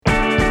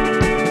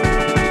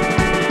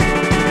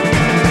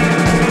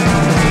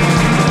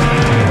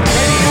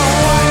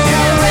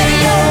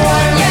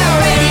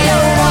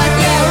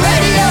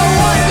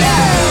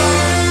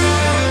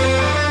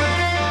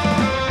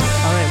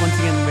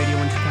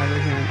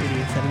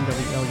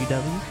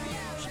KUOW,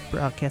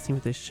 broadcasting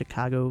with the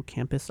Chicago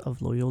campus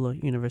of Loyola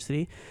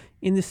University.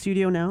 In the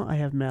studio now, I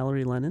have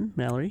Mallory Lennon.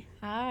 Mallory.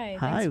 Hi,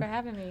 thanks for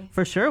having me.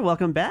 For sure,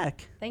 welcome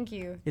back. Thank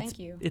you.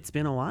 It's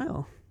been a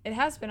while. It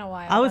has been a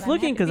while. I was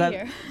looking because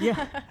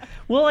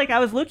well, like I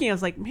was looking, I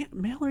was like,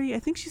 Mallory, I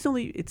think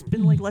it's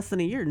been like less than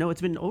a year. No,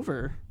 it's been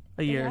over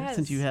a year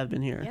since you have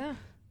been here. Yeah.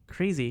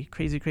 Crazy.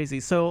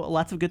 So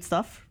lots of good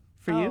stuff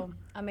for you.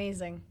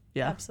 Amazing.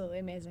 Yeah. Absolutely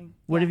amazing.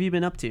 What have you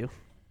been up to?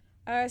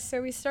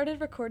 So we started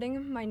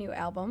recording my new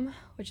album,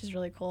 which is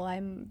really cool.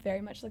 I'm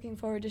very much looking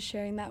forward to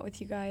sharing that with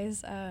you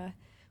guys.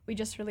 We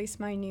just released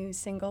my new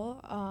single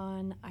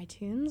on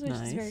iTunes, which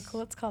is very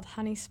cool. It's called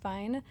Honey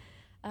Spine,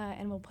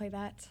 and we'll play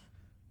that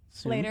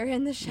soon, later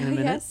in the show,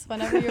 yes,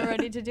 whenever you're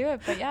ready to do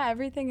it. But yeah,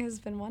 everything has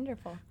been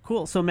wonderful.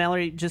 Cool. So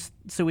Mallory, just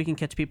so we can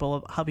catch people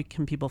up, how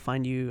can people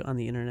find you on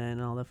the internet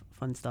and all the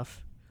fun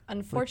stuff?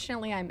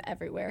 Unfortunately, I'm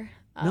everywhere.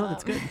 No,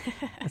 that's good.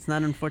 It's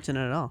not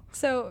unfortunate at all.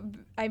 So,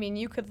 I mean,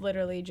 you could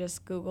literally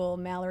just Google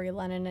Mallory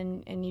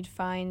Lennon and you'd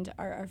find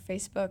our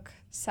Facebook,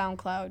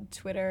 SoundCloud,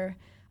 Twitter.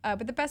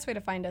 But the best way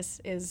to find us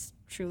is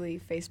truly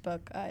Facebook.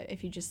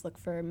 If you just look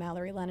for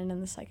Mallory Lennon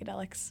and the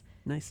Psychedelics,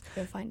 nice,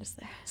 you'll find us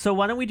there. So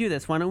why don't we do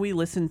this? Why don't we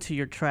listen to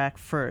your track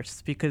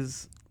first?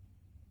 Because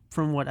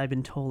from what I've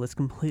been told, it's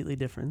completely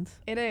different.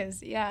 It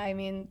is, yeah. I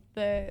mean,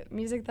 the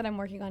music that I'm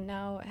working on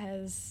now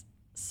has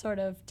sort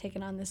of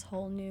taken on this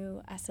whole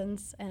new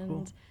essence, and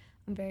cool.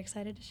 I'm very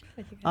excited to share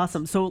with you guys.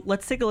 Awesome. So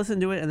let's take a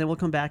listen to it, and then we'll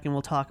come back and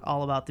we'll talk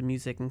all about the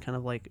music and kind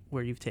of like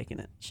where you've taken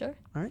it. Sure.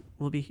 All right.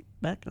 We'll be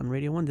back on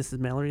Radio 1. This is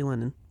Mallory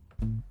Lennon.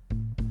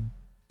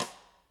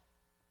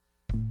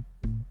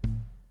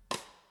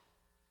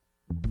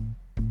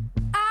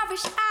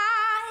 Irish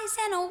eyes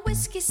and a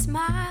whiskey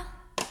smile,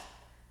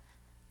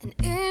 an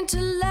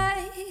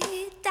intellect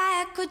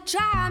that could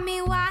drive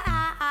me wild.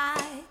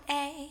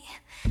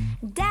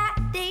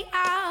 Daddy,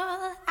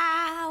 all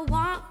I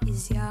want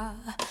is your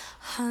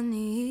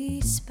honey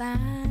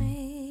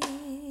spine.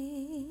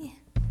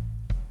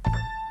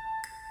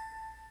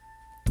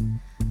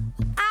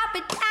 I'll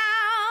be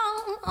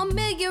down a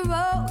million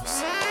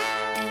rows,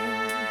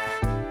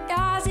 and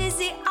yours is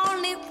the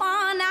only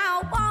one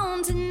I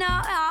want to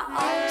know.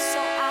 So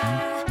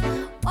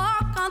I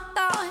walk on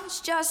thorns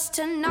just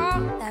to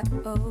know that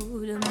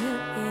road a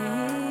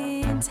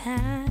million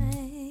times.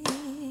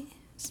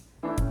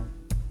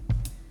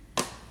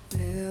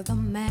 Well, the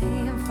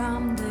man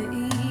from the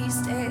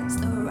east takes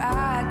the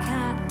right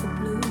kind of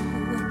blue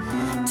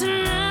to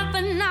love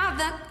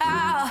another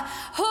girl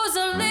who's a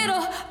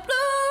little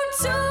blue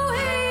too.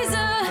 He's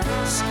a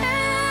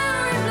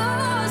cherry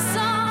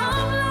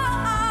blossom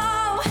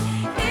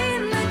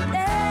in the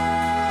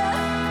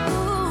dead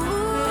boy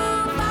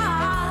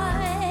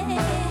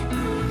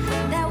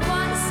that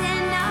once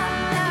in a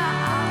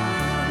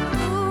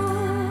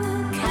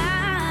blue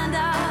kind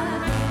of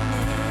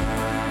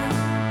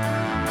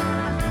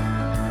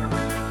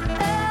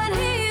and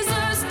he's a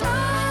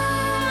star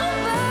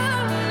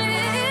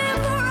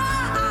burning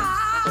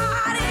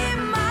bright in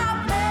my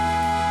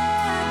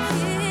blackest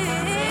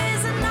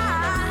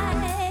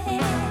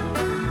night.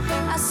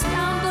 I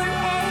stumble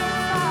and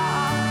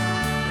fall,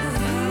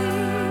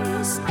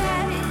 he's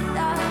steady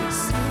the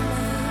same.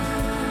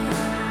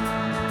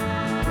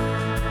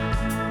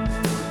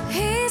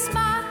 He's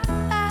my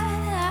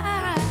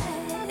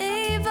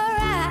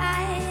favorite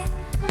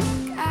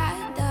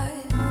kind of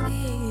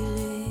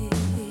feeling.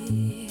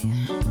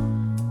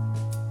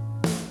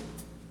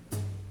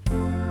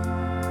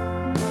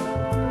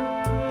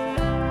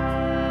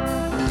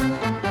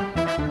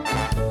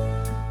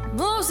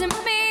 Moves in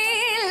me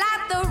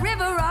like the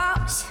river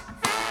rocks,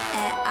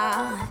 and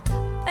I'm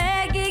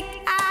begging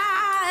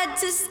God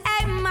to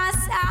save my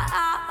soul.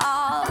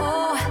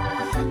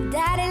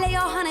 Daddy, lay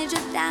your honey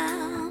drip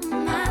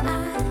down my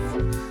eyes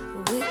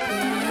with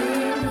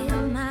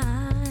your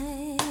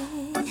mind.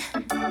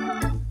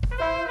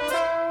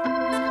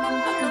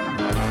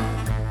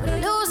 We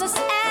lose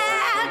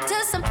ourselves to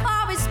some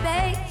foreign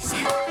space.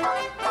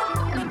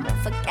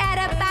 Forget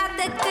about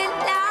the good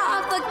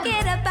love,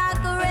 forget about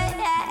the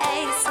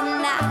race.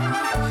 Now,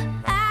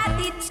 at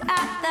each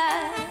other,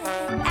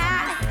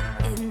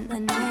 in the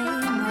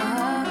name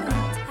of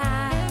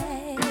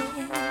time.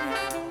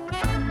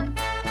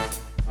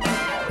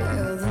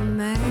 Well, the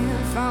man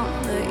from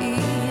the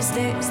east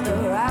takes the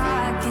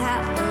right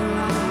kind of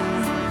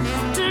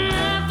wrong to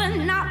love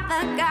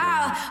another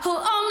girl who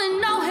only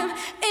know him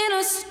in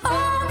a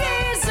song.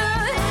 He's a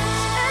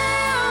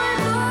cherry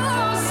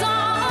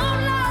blossom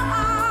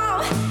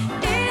love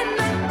in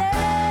the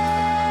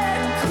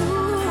dead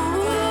cool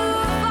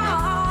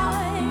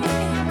boy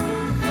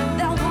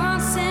that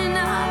once in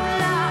a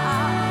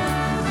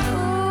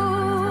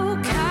blue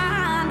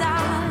kind of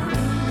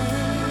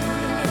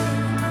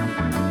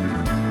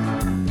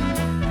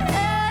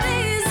and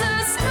he's a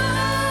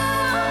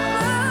star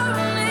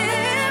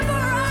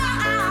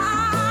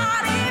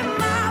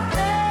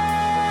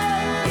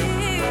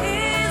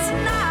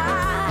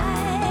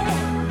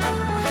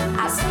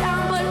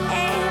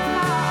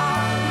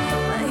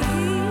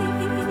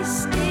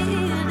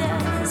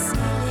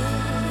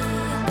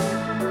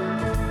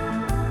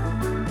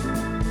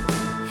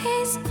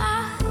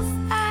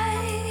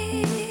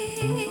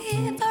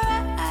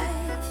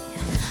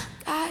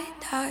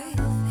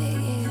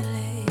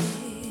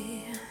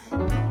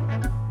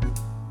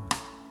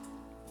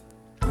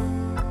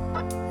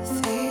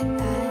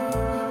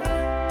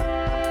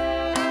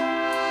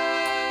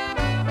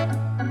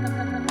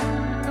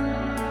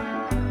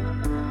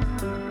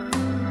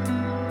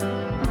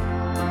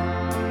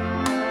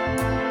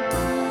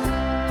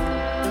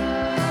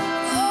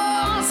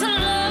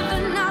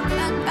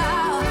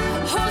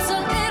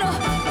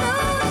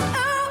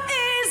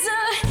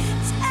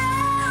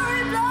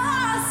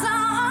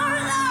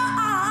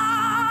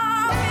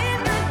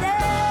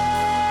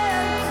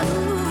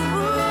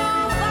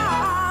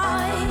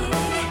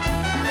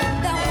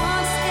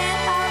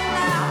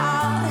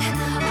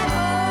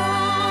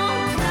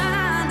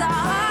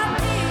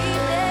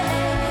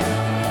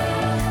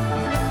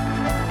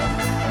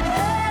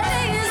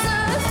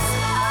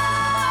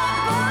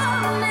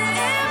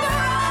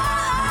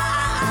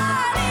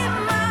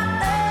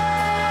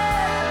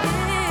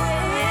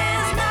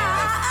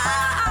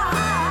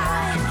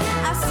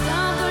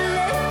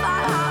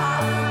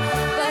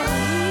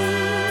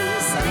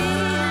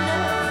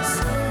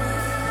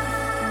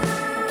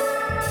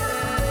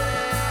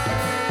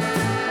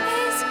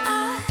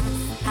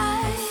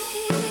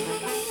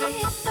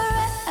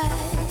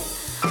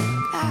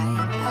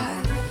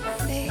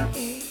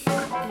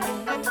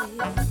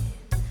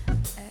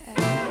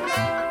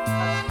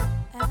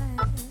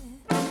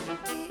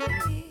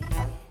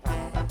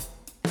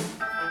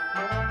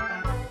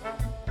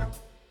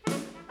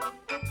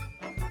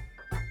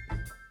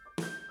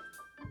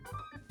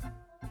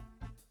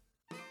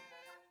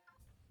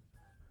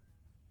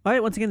All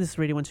right, once again, this is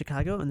Radio 1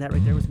 Chicago, and that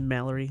right there was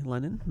Mallory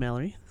Lennon.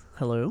 Mallory,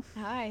 hello.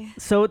 Hi.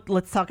 So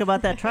let's talk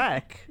about that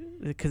track,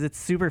 because it's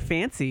super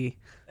fancy.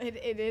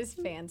 It is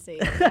fancy.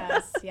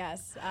 Yes,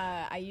 yes.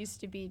 I used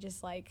to be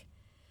just like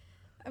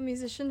a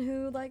musician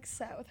who like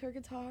sat with her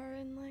guitar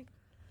and like,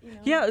 you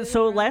know. Yeah,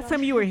 so last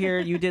time you were here,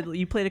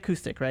 you played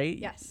acoustic, right?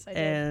 Yes, I did.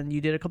 And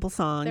you did a couple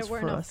songs for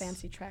us. There were no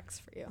fancy tracks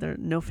for you. There are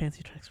no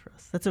fancy tracks for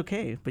us. That's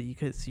okay, but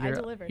because you're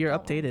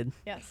updated.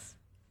 Yes.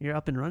 You're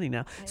up and running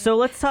now. So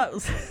let's talk.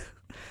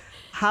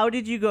 How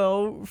did you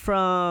go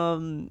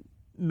from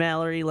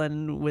Mallory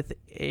Lennon with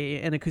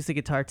an acoustic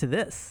guitar to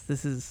this?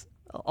 This is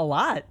a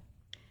lot.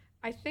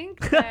 I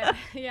think that,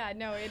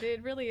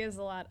 it really is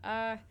a lot.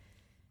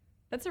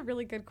 That's a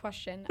really good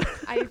question.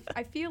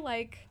 I feel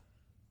like,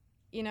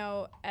 you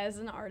know, as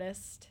an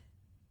artist,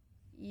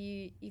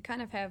 you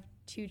kind of have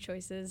two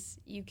choices.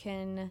 You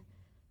can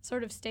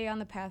sort of stay on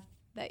the path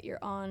that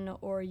you're on,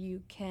 or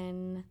you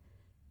can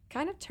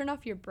kind of turn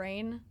off your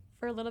brain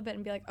for a little bit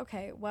and be like,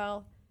 okay,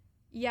 well,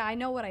 yeah, I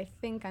know what I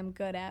think I'm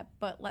good at,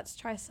 but let's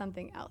try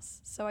something else.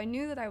 So I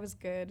knew that I was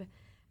good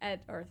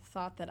at, or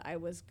thought that I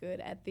was good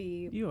at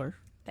the... You are.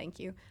 Thank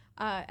you.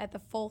 At the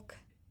folk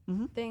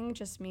thing,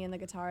 just me and the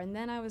guitar. And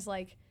then I was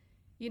like,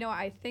 you know,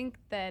 I think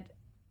that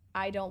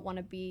I don't want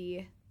to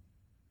be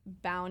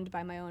bound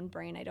by my own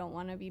brain. I don't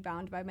want to be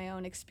bound by my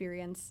own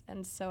experience.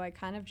 And so I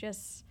kind of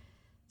just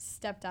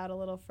stepped out a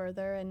little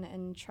further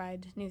and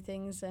tried new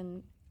things.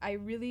 And I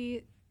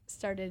really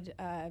started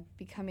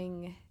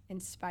becoming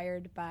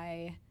inspired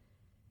by,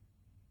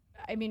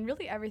 I mean,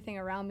 really everything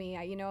around me.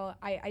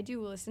 I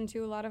do listen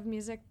to a lot of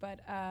music, but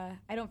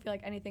I don't feel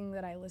like anything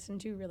that I listen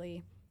to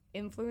really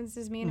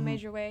influences me in a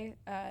major way,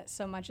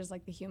 so much as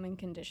like the human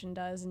condition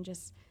does, and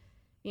just,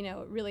 you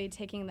know, really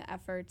taking the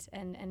effort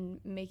and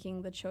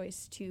making the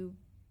choice to,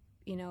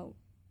 you know,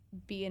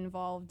 be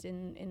involved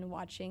in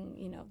watching,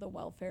 you know, the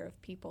welfare of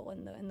people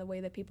and the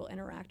way that people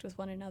interact with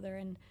one another.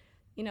 And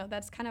you know,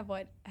 that's kind of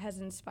what has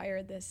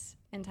inspired this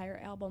entire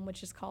album,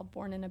 which is called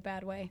Born in a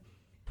Bad Way.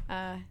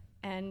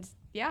 And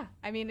yeah,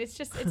 I mean, it's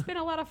been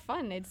a lot of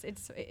fun.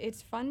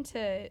 It's fun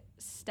to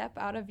step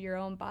out of your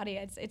own body.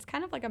 It's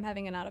kind of like I'm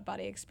having an out of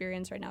body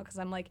experience right now, because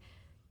I'm like,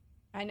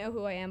 I know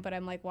who I am, but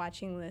I'm like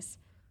watching this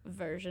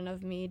version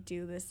of me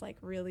do this like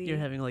really. You're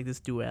having like this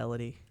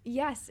duality.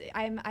 Yes,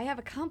 I have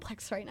a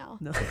complex right now.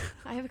 No.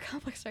 I have a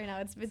complex right now.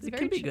 It very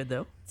can be good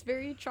though. It's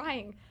very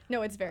trying.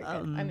 No, it's very good.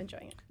 I'm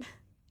enjoying it.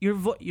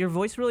 Your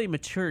voice really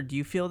matured. Do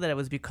you feel that it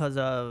was because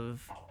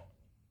of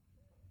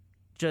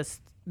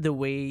just the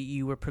way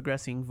you were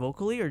progressing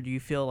vocally, or do you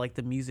feel like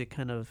the music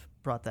kind of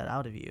brought that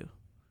out of you?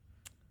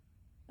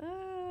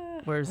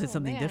 Or is it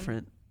something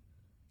different?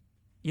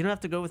 You don't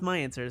have to go with my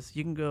answers.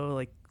 You can go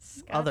like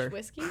Scotch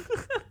whiskey.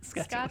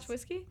 Scotch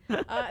whiskey.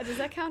 Does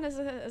that count as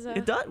a?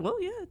 It does.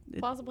 Well, yeah.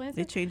 Plausible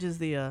answer. It changes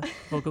the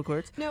vocal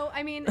cords. No,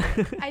 I mean,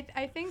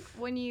 I think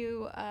when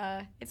you,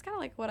 it's kind of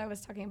like what I was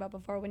talking about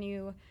before. When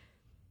you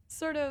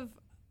sort of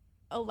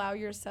allow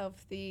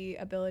yourself the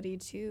ability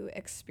to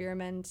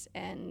experiment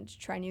and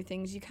try new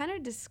things, you kind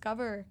of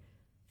discover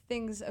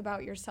things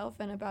about yourself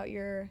and about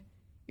your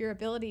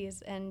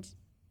abilities. And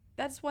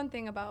that's one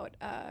thing about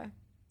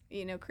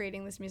you know,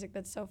 creating this music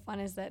that's so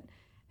fun, is that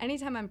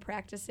anytime I'm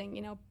practicing,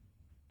 you know,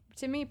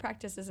 to me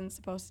practice isn't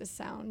supposed to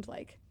sound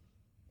like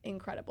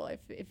incredible.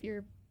 If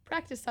your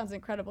practice sounds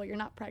incredible, you're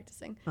not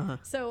practicing.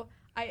 So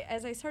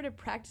as I started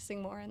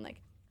practicing more and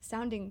like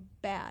sounding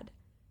bad,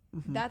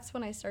 that's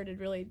when I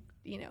started really,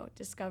 you know,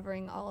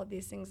 discovering all of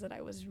these things that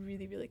I was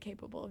really, really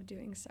capable of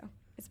doing. So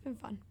it's been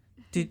fun.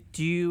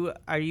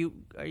 Are you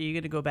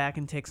going to go back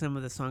and take some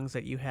of the songs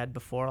that you had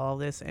before all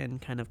this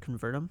and kind of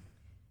convert them?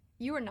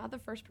 You are not the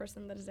first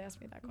person that has asked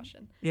me that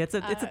question. Yeah, it's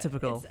a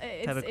typical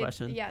type of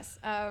question. Yes.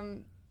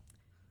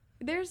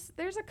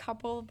 There's a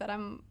couple that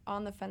I'm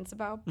on the fence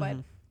about, but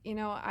you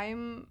know,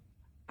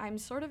 I'm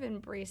sort of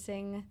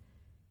embracing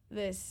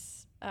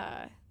this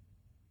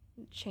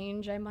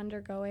change I'm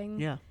undergoing.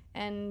 Yeah.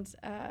 And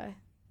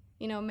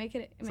you know,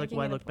 it's like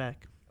why look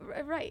back?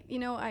 Right. You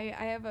know, I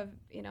have a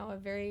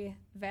very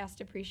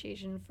vast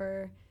appreciation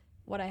for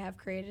what I have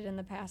created in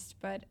the past,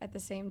 but at the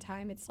same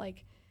time, it's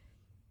like,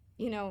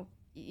 you know,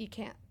 you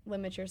can't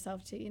limit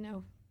yourself to, you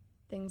know,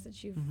 things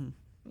that you've,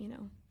 you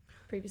know,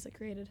 previously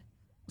created.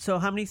 So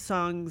how many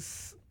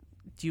songs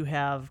do you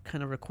have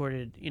kind of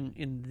recorded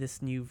in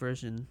this new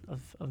version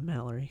of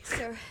Mallory?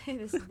 So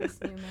this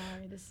new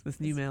Mallory. This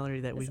new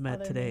Mallory that we've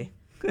met today.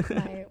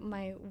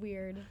 my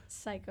weird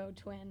psycho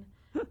twin.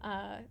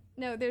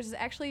 No, there's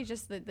actually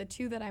just the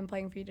two that I'm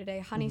playing for you today,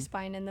 Honey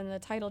Spine, and then the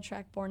title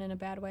track, Born in a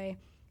Bad Way.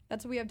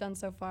 That's what we have done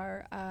so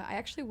far. I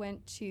actually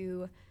went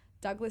to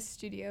Douglas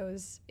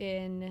Studios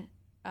in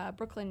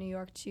Brooklyn, New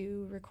York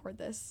to record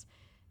this.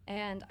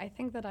 And I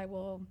think that I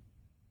will,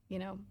 you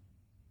know,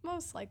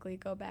 most likely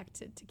go back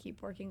to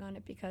keep working on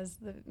it, because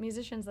the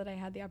musicians that I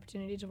had the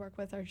opportunity to work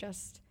with are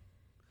just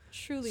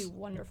truly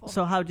wonderful.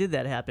 So how did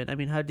that happen? I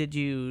mean, how did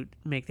you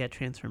make that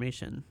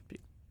transformation?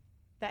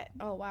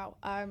 Oh, wow.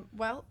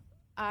 Well,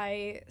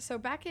 so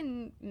back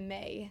in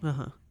May,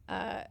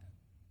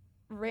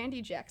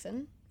 Randy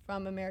Jackson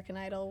from American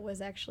Idol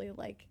was actually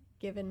like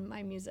given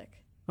my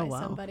music Oh, by wow.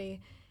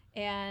 somebody,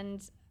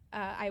 and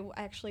I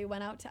actually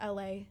went out to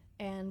LA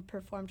and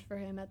performed for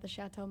him at the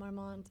Chateau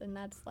Marmont, and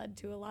that's led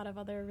to a lot of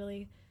other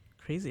really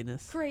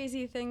Craziness.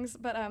 crazy things.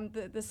 But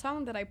the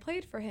song that I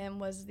played for him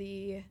was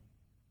the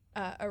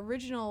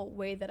original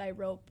way that I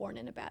wrote "Born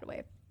in a Bad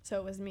Way." So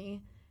it was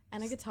me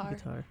and a guitar,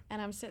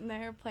 and I'm sitting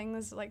there playing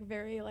this like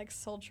very like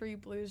sultry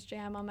blues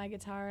jam on my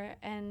guitar.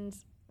 And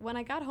when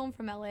I got home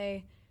from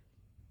LA,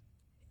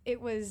 it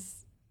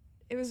was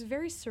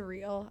very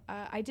surreal.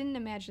 I didn't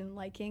imagine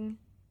liking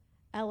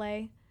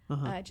LA.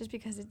 Just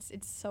because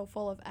it's so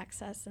full of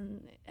excess,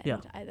 and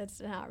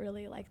that's not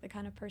really like the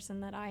kind of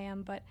person that I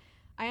am. But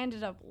I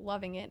ended up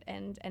loving it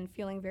and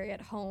feeling very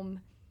at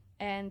home.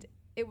 And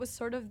it was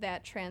sort of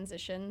that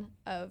transition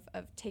of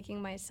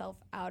taking myself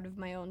out of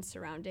my own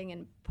surrounding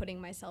and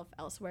putting myself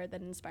elsewhere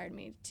that inspired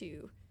me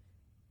to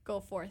go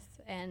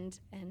forth and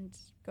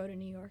go to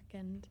New York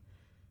and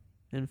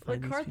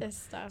record this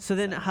stuff. So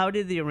then how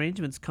did the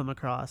arrangements come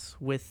across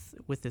with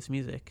this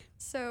music?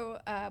 So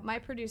my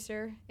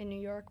producer in New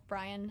York,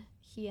 Brian,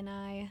 he and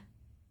I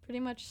pretty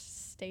much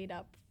stayed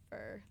up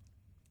for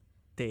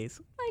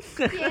Days.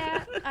 like,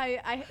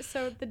 yeah.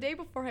 So the day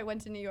before I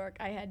went to New York,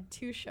 I had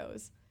 2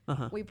 shows.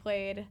 We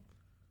played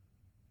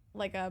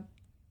like a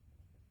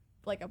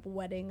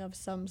wedding of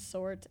some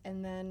sort,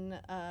 and then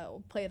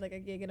played like a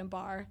gig in a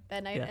bar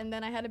that night. And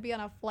then I had to be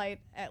on a flight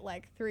at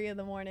like 3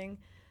 a.m.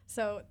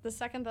 So the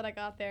second that I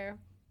got there,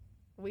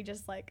 we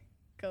just like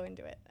go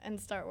into it and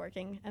start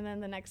working. And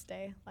then the next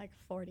day, like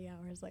 40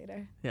 hours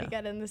later, we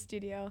get in the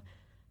studio,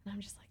 and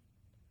I'm just like,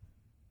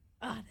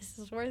 this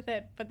is worth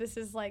it. But this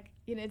is like,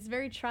 it's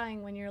very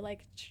trying when you're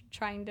like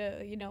trying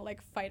to,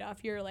 like fight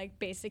off your like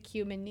basic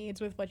human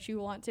needs with what you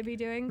want to be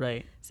doing.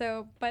 Right.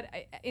 So, but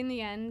in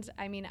the end,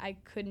 I mean, I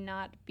could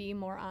not be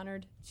more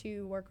honored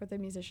to work with the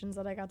musicians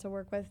that I got to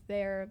work with.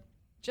 They're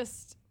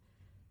just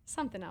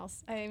something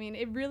else. I mean,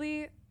 it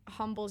really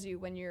humbles you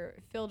when you're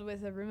filled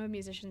with a room of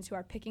musicians who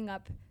are picking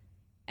up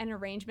an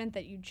arrangement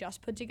that you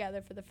just put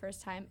together for the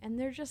first time, and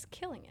they're just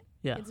killing it.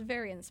 Yeah. It's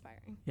very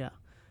inspiring. Yeah.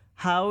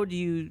 How do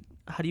you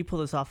pull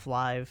this off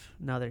live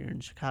now that you're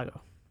in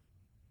Chicago?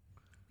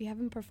 We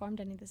haven't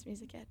performed any of this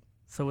music yet.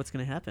 So what's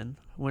going to happen?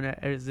 When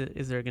is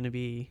there going to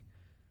be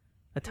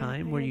a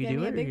time where you get do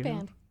me it? A big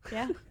band.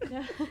 Yeah.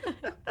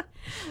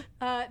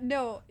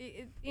 No,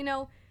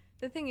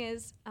 the thing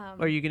is,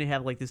 or are you going to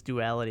have like this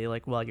duality?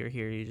 Like while you're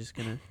here, you're just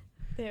gonna.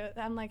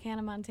 I'm like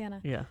Hannah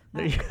Montana. Yeah.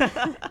 There you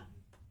go.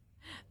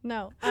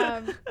 No.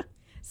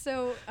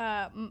 So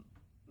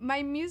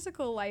my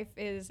musical life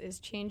is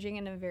changing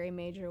in a very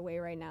major way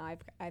right now.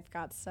 I've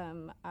got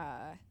some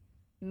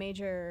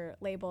major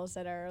labels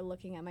that are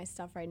looking at my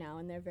stuff right now,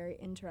 and they're very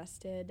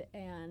interested.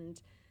 And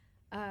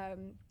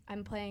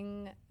I'm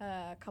playing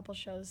a couple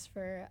shows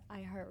for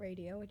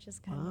iHeartRadio, which is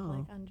kind of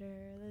like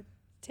under the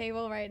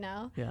table right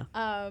now. Yeah.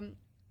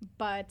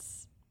 But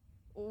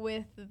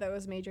with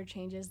those major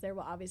changes, there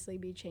will obviously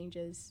be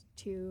changes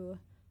to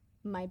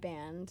my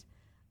band.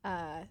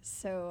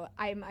 So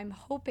I'm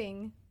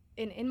hoping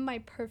in my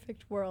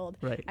perfect world,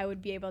 I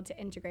would be able to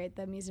integrate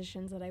the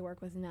musicians that I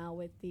work with now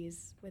with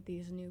these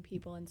new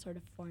people and sort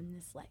of form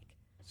this like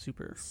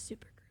super group.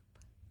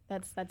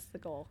 That's the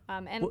goal.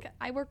 And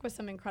I work with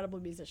some incredible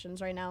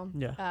musicians right now.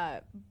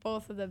 Yeah.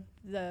 Both of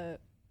the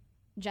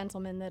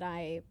gentlemen that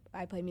I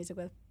play music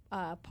with,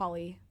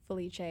 Pauly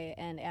Felice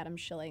and Adam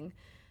Schilling,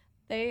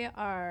 they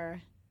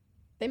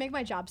make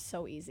my job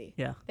so easy.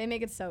 Yeah. They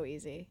make it so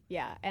easy.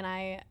 Yeah. And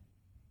I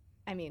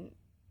mean,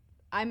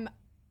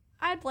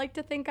 I'd like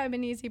to think I'm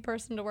an easy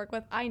person to work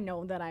with. I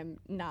know that I'm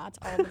not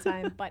all the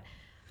time, but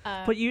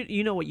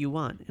you know what you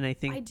want, and I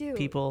think I do.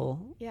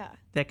 People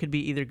that could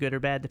be either good or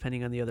bad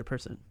depending on the other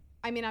person.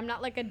 I mean, I'm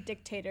not like a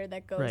dictator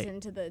that goes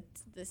into the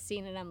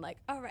scene and I'm like,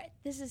 all right,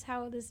 this is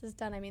how this is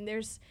done. I mean,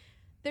 there's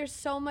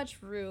so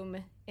much room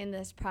in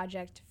this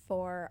project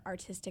for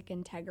artistic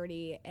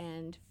integrity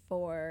and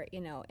for,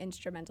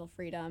 instrumental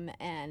freedom.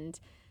 And,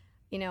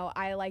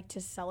 I like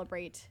to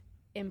celebrate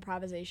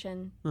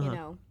improvisation,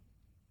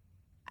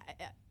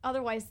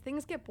 otherwise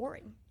things get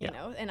boring, you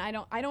know, and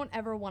I don't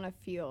ever want to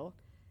feel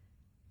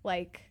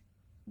like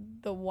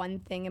the one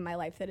thing in my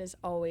life that has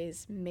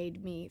always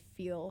made me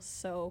feel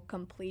so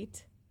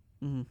complete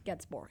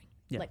gets boring.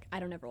 Yeah. Like, I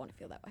don't ever want to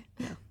feel that way.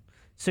 Yeah.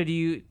 So do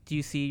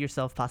you see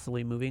yourself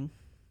possibly moving?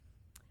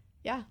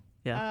 Yeah.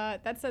 Yeah.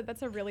 That's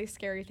a really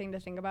scary thing to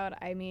think about.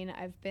 I mean,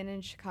 I've been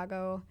in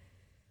Chicago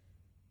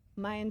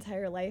my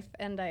entire life,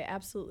 and I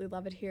absolutely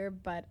love it here.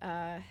 But,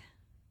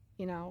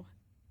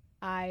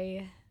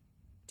 I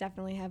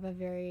definitely have a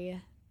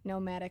very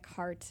nomadic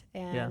heart,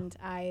 and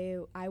I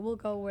will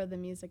go where the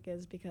music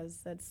is because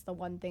that's the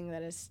one thing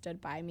that has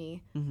stood by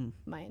me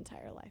my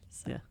entire life.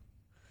 So. Yeah.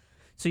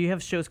 So you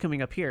have shows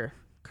coming up here,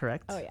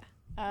 correct? Oh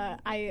yeah.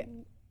 I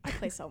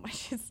play so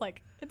much. It's kind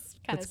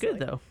of. It's good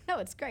though. No,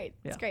 it's great.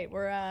 It's great.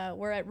 We're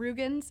at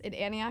Rugen's in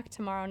Antioch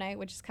tomorrow night,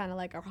 which is kind of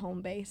like our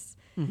home base.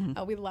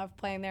 We love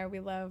playing there. We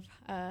love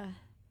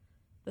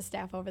the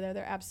staff over there.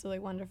 They're absolutely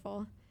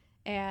wonderful.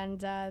 And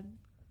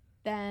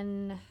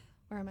then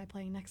where am I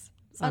playing next?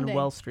 Sunday. On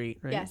Wells Street,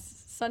 right?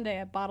 Yes, Sunday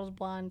at Bottled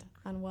Blonde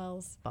on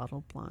Wells.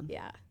 Bottled Blonde.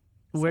 Yeah.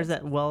 Where's So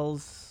that?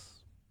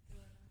 Wells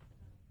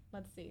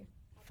let's see.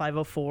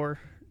 504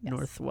 Yes.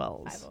 North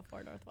Wells.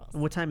 504 North Wells.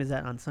 What time is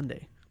that on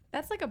Sunday?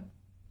 That's like a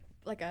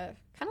kind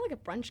of like a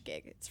brunch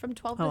gig. It's from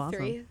 12 Oh, to awesome.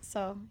 3.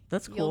 So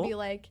That's you'll cool. be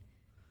like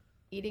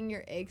eating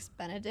your eggs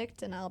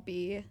Benedict and I'll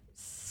be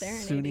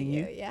serenading Sooning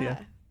you. you? Yeah.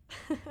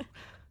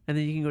 And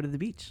then you can go to the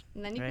beach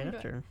And then you right can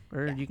after.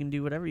 Or yeah. you can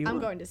do whatever you I'm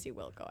want. going to see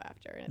Wilco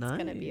after, and it's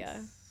going to be a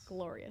Nice.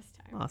 glorious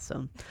time.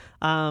 Awesome.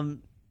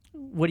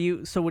 What do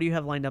you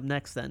have lined up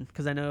next then?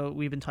 Because I know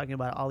we've been talking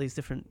about all these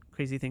different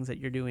crazy things that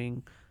you're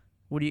doing.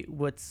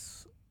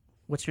 What's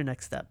your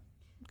next step?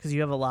 Because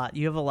you have a lot.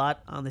 You have a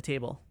lot on the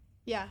table.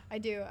 Yeah, I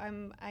do.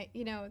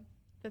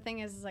 The thing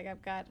is like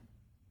I've got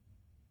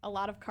a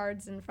lot of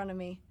cards in front of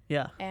me,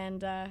 Yeah.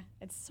 and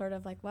it's sort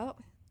of like, well,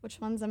 which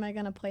ones am I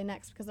going to play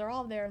next? Because they're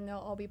all there and they'll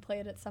all be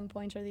played at some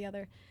point or the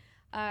other.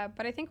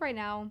 But I think right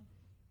now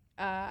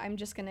I'm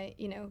just going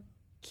to,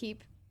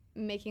 keep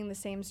making the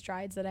same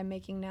strides that I'm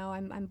making now.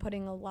 I'm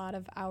putting a lot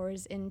of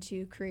hours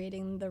into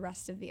creating the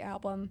rest of the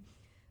album,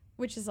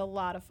 which is a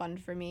lot of fun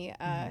for me.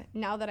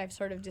 Now that I've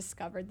sort of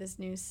discovered this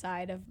new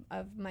side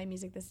of my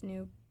music, this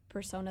new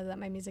persona that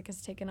my music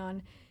has taken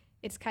on,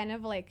 it's kind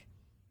of like,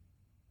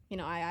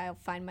 I'll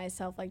find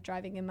myself like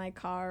driving in my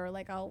car, or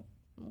like I'll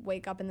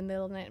wake up in the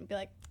middle of the night and be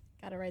like,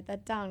 gotta write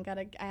that down.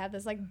 I have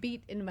this like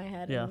beat in my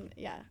head. Yeah.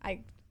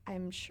 And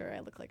I'm sure I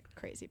look like a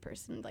crazy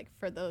person, like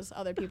for those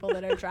other people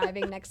that are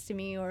driving next to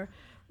me or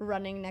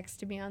running next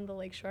to me on the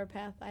Lakeshore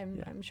Path.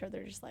 I'm sure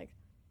they're just like,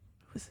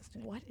 Who is this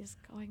dude? what is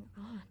going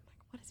on?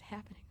 Like, what is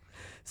happening?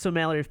 So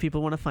Mallory, if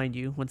people want to find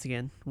you once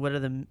again, what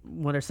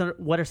are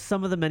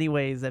some of the many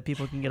ways that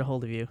people can get a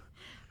hold of you?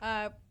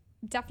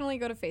 Definitely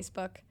go to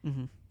Facebook.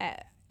 Mm-hmm.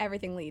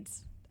 Everything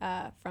leads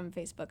from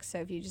Facebook. So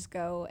if you just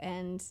go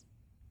and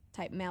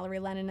type Mallory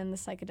Lennon and the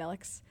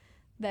Psychedelics,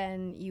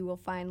 then you will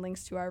find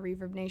links to our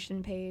Reverb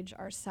Nation page,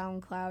 our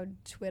SoundCloud,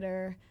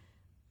 Twitter,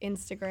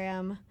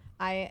 Instagram.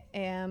 I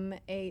am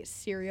a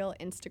serial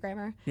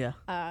Instagrammer. Yeah.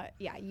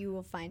 You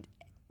will find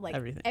like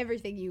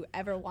Everything. you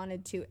ever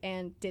wanted to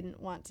and didn't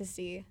want to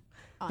see.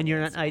 And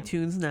you're on Instagram.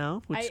 iTunes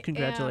now, which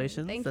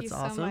congratulations. Thank That's you so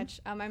awesome.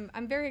 much.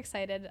 I'm very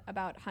excited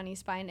about Honey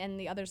Spine and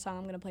the other song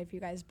I'm going to play for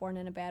you guys, Born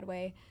in a Bad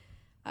Way.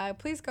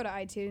 Please go to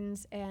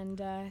iTunes and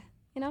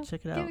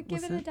check it out.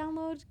 Give it a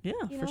download. Yeah,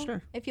 for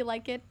sure. If you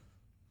like it,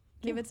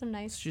 give it some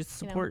nice. Just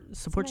some support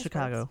nice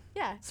Chicago. words.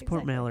 Yeah.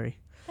 Support exactly. Mallory.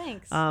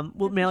 Thanks. Well, I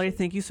Mallory, appreciate it.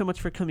 thank you so much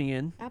for coming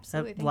in.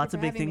 Absolutely. Thank Lots you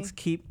of for big having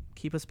things. me.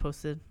 Keep us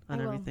posted on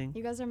I will. everything.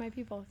 You guys are my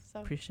people. So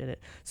Appreciate it.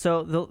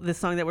 So this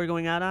song that we're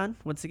going out on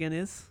once again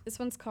is. this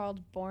one's called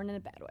Born in a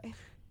Bad Way.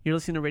 You're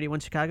listening to Radio 1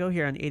 Chicago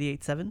here on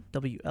 88.7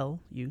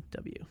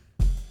 WLUW.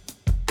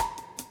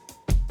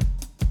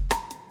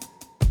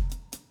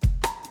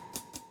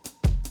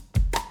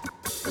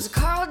 It was a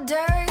cold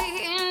day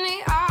in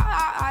the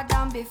yard,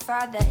 down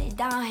before the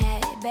down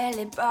had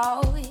belly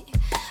boy.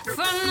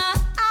 From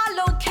the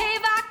hollow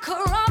cave I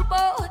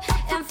crumbled,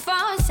 and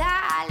from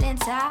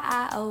silence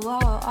I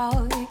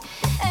awoke.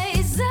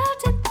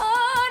 Exulted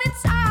on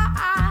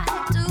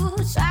inside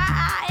to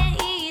try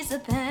and ease the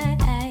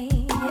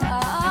pain.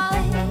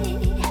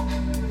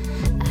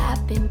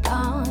 I've been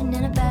born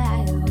in a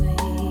bad way.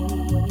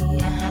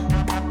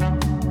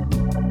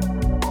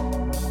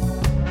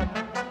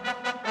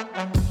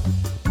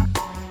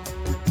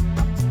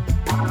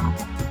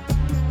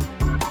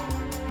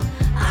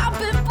 I've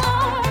been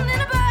born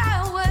in a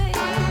bad way.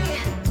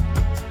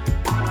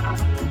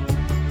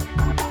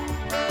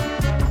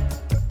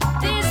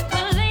 This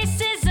place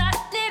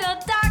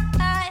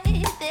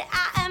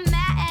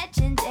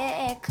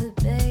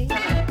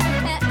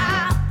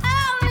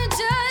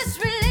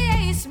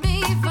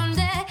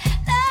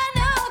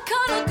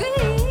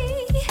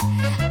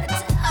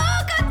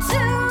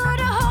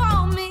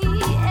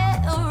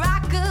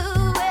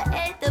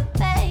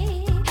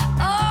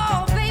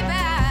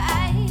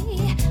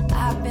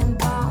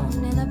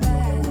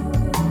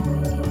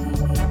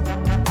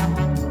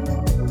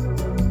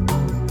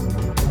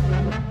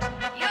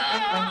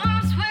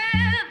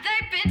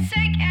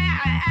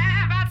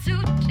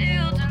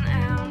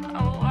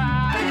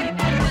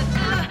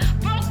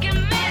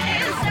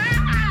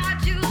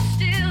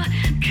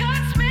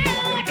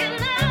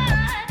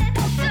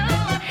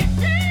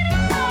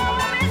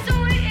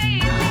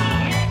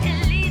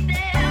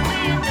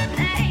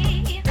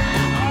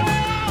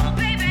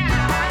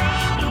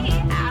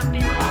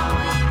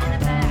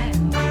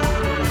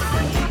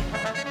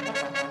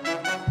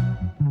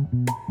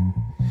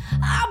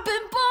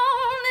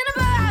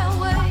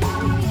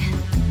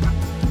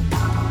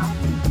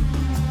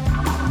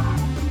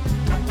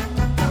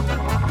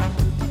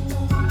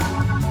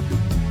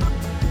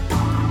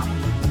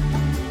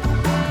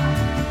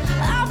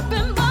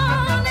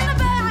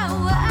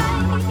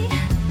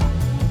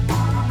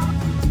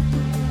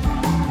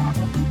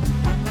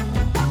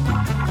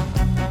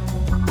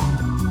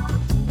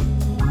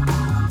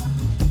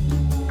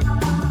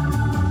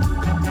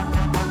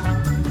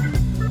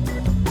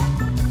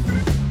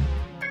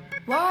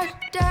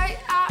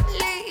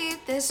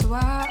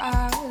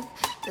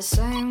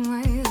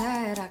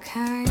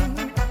kind.